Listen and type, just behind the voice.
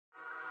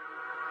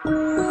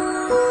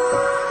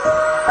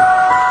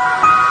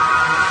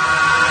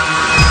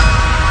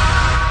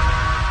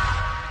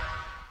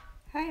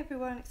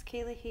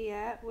Keighley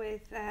here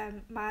with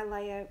my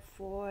layout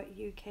for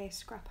UK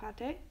Scrap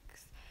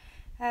Addicts.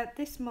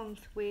 This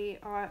month we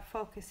are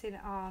focusing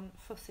on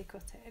fussy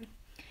cutting.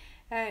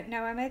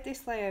 Now I made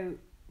this layout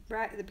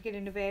right at the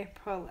beginning of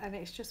April, and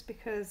it's just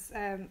because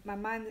my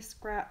Mind the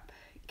Scrap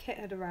kit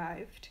had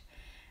arrived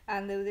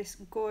and there was this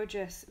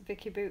gorgeous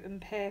Vicky Boughton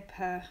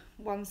paper.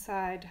 One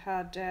side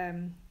had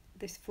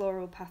this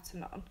floral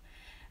pattern on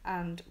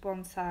and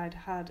one side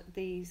had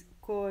these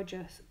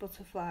gorgeous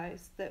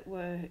butterflies that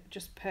were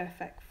just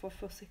perfect for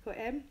fussy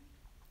cutting.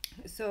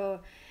 So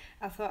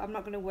I thought, I'm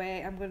not going to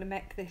wait, I'm going to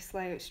make this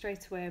layout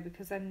straight away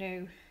because I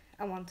knew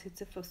I wanted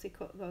to fussy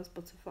cut those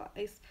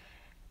butterflies.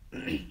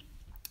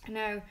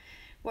 Now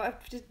what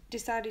I've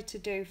decided to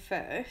do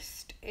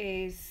first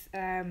is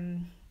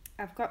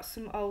I've got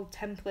some old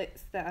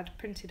templates that I'd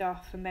printed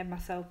off and made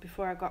myself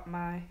before I got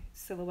my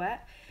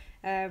silhouette.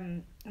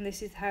 And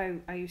this is how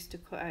I used to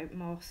cut out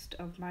most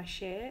of my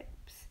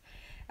shapes,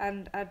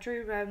 and I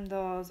drew around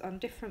those on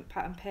different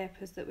pattern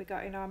papers that we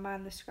got in our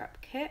Mind the Scrap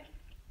kit,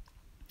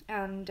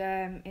 and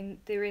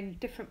they're in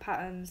different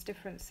patterns,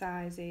 different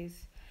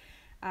sizes,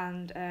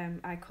 and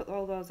I cut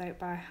all those out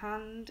by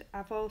hand.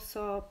 I've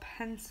also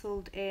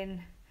penciled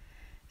in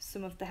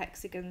some of the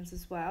hexagons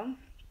as well,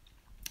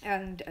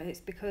 and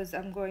it's because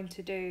I'm going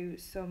to do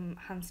some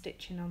hand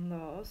stitching on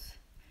those.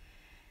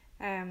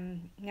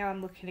 Now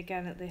I'm looking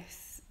again at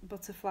this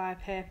butterfly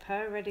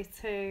paper, ready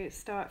to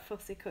start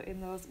fussy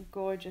cutting those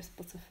gorgeous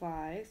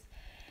butterflies.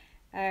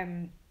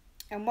 And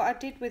what I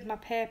did with my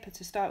paper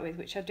to start with,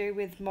 which I do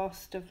with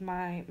most of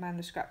my Mind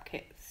the Scrap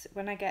kits,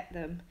 when I get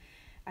them,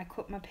 I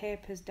cut my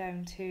papers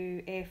down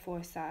to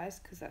A4 size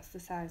because that's the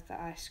size that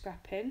I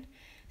scrap in.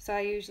 So I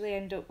usually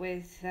end up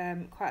with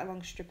quite a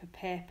long strip of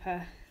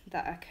paper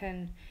that I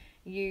can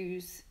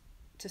use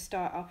to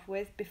start off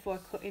with before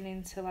cutting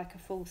into like a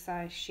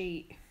full-size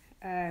sheet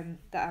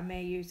that I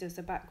may use as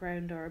a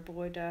background or a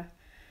border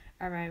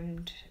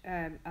around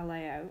a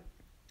layout.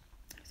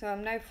 So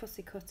I'm now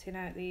fussy cutting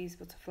out these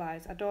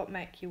butterflies. I don't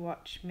make you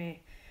watch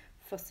me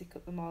fussy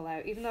cut them all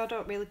out, even though I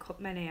don't really cut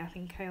many. I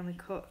think I only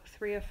cut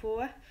 3 or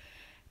 4.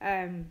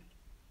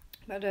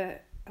 But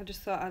I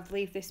just thought I'd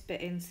leave this bit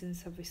in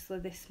since obviously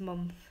this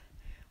month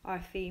our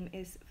theme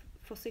is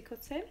fussy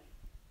cutting.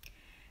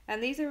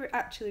 And these are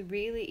actually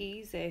really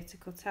easy to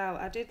cut out.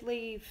 I did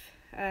leave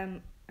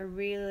a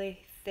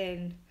really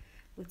thin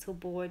little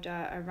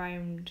border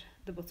around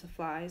the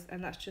butterflies,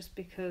 and that's just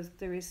because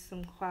there is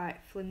some quite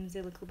flimsy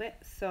little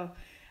bits, so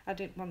I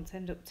didn't want to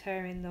end up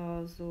tearing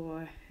those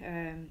or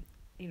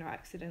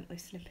accidentally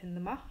snipping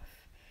them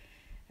off.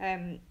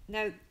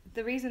 Now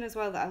the reason as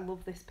well that I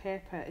love this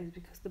paper is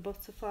because the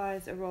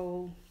butterflies are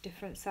all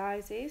different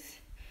sizes,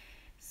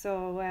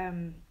 so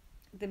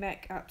they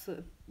make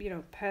absolute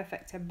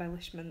perfect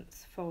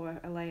embellishments for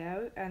a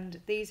layout, and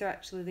these are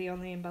actually the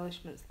only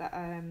embellishments that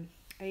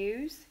I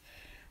use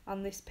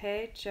on this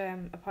page,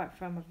 apart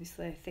from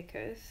obviously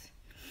thickers.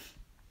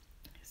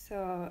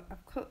 So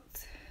I've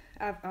cut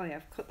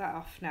that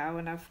off now,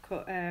 and I've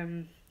cut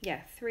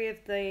 3 of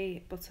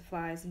the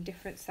butterflies in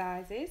different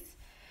sizes,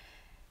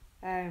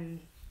 and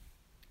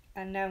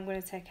now I'm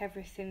going to take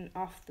everything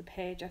off the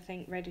page, I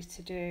think, ready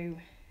to do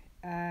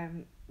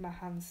my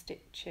hand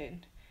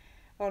stitching.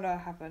 Oh no, I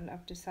haven't.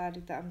 I've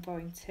decided that I'm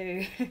going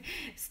to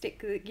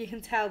stick, you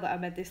can tell that I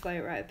made this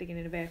layout right at the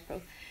beginning of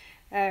April.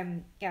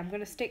 I'm going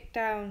to stick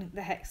down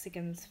the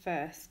hexagons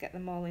first, get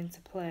them all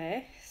into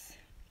place.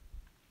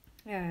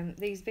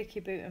 These Vicky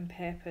Boughton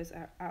papers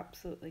are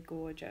absolutely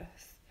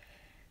gorgeous.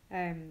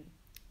 I've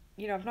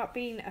not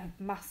been a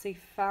massive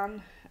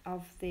fan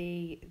of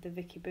the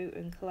Vicky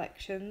Boughton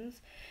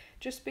collections,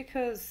 just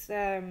because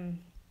they're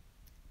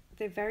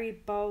very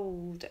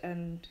bold,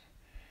 and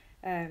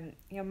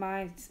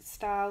my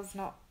style's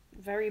not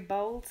very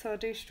bold, so I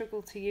do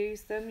struggle to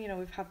use them.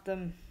 We've had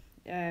them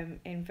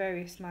in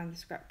various Mind the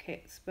Scrap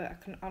kits, but I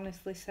can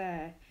honestly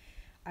say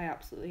I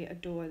absolutely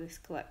adore this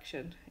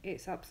collection.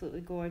 It's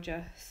absolutely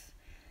gorgeous.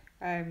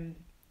 I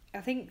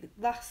think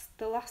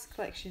the last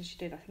collection she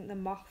did, I think the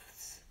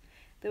moths,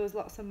 there was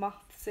lots of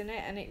moths in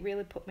it and it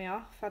really put me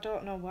off. I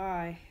don't know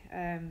why.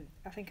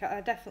 I think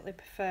I definitely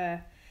prefer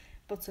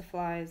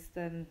butterflies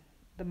than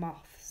the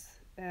moths.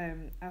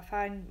 I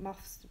find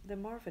moths, they're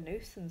more of a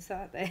nuisance,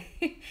 aren't they?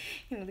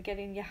 They get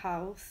in your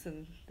house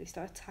and they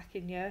start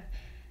attacking you.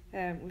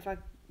 We've had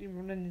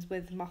run-ins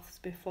with moths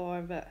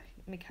before, but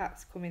my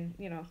cat's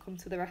come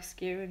to the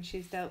rescue, and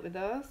she's dealt with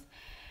those.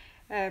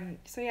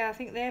 So yeah, I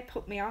think they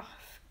put me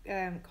off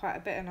quite a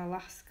bit in our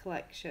last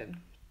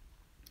collection.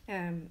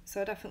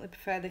 So I definitely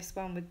prefer this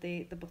one with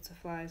the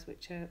butterflies,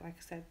 which are, like I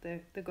said,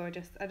 they're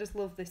gorgeous. I just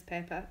love this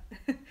paper.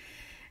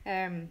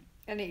 And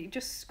it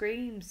just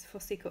screams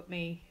fussy cut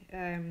me.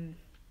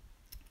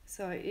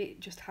 So it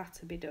just had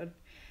to be done.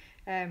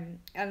 And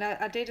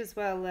I did as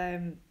well,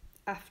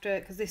 after,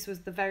 because this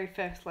was the very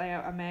first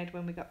layout I made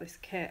when we got this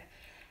kit,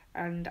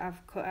 and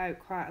I've cut out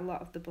quite a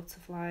lot of the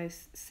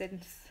butterflies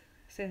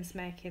since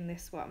making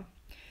this one.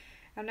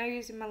 I'm now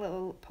using my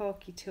little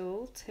pokey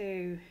tool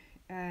to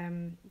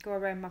go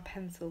around my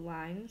pencil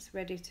lines,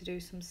 ready to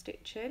do some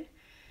stitching.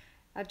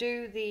 I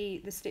do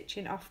the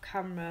stitching off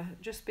camera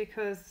just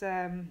because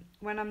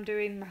when I'm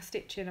doing my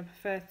stitching I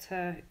prefer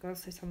to go and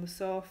sit on the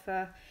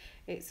sofa.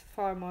 It's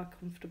far more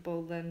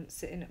comfortable than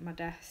sitting at my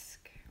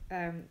desk.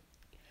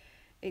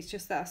 It's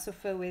just that I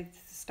suffer with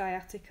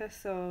sciatica,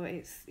 so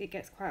it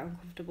gets quite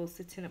uncomfortable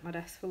sitting at my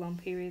desk for long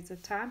periods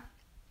of time.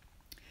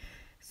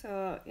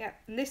 So yeah,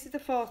 and this is the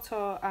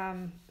photo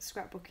I'm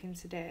scrapbooking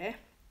today.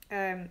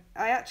 I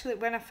actually,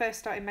 when I first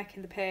started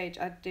making the page,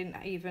 I didn't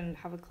even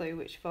have a clue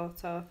which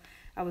photo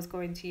I was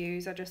going to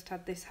use. I just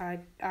had this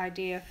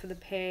idea for the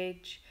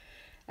page.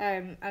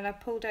 And I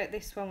pulled out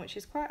this one, which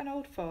is quite an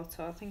old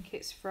photo. I think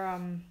it's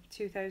from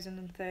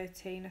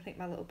 2013. I think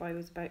my little boy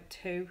was about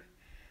 2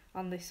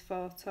 on this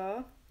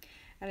photo.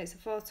 And it's a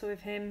photo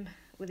of him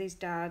with his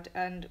dad.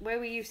 And where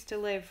we used to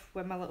live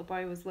when my little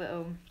boy was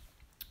little,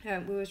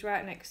 we was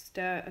right next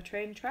to a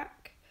train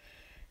track.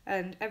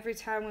 And every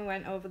time we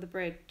went over the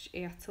bridge,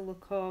 he had to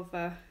look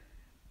over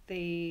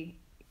the,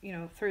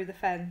 through the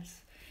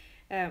fence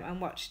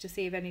and watch to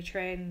see if any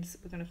trains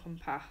were going to come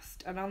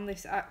past. And on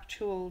this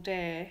actual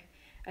day,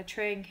 a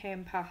train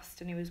came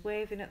past and he was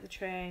waving at the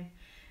train,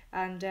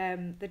 and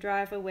the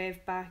driver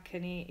waved back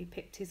and he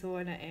picked his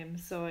horn at him,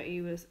 so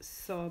he was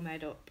so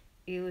made up.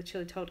 He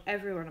literally told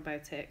everyone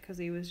about it because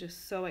he was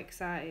just so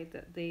excited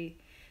that the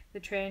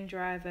train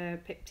driver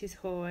picked his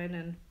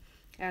horn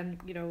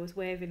and was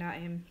waving at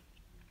him.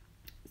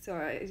 So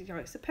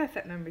it's a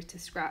perfect memory to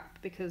scrap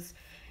because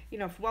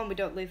for one, we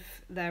don't live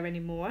there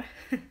anymore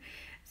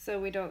so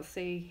we don't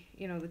see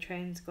the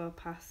trains go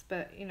past,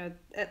 but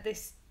at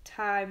this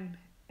time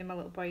in my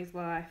little boy's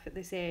life, at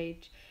this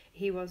age,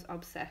 he was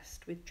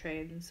obsessed with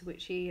trains,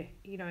 which he's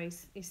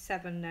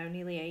 7 now,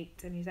 nearly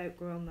 8, and he's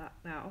outgrown that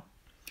now.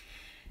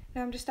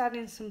 Now I'm just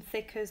adding some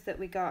thickers that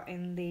we got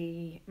in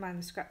the Mind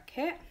the Scrap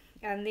kit,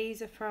 and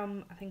these are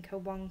from, I think, a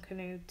One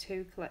Canoe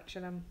 2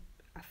 collection.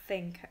 I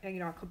think,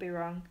 I could be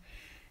wrong,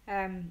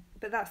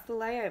 but that's the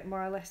layout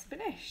more or less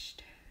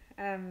finished.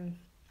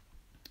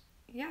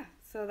 Yeah,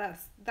 so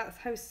that's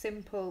how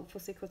simple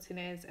fussy cutting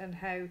is, and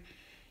how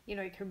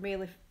it can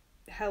really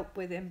help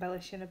with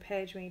embellishing a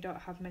page when you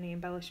don't have many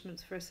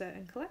embellishments for a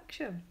certain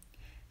collection.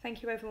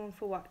 Thank you everyone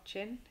for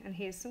watching, and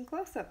here's some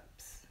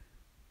close-ups.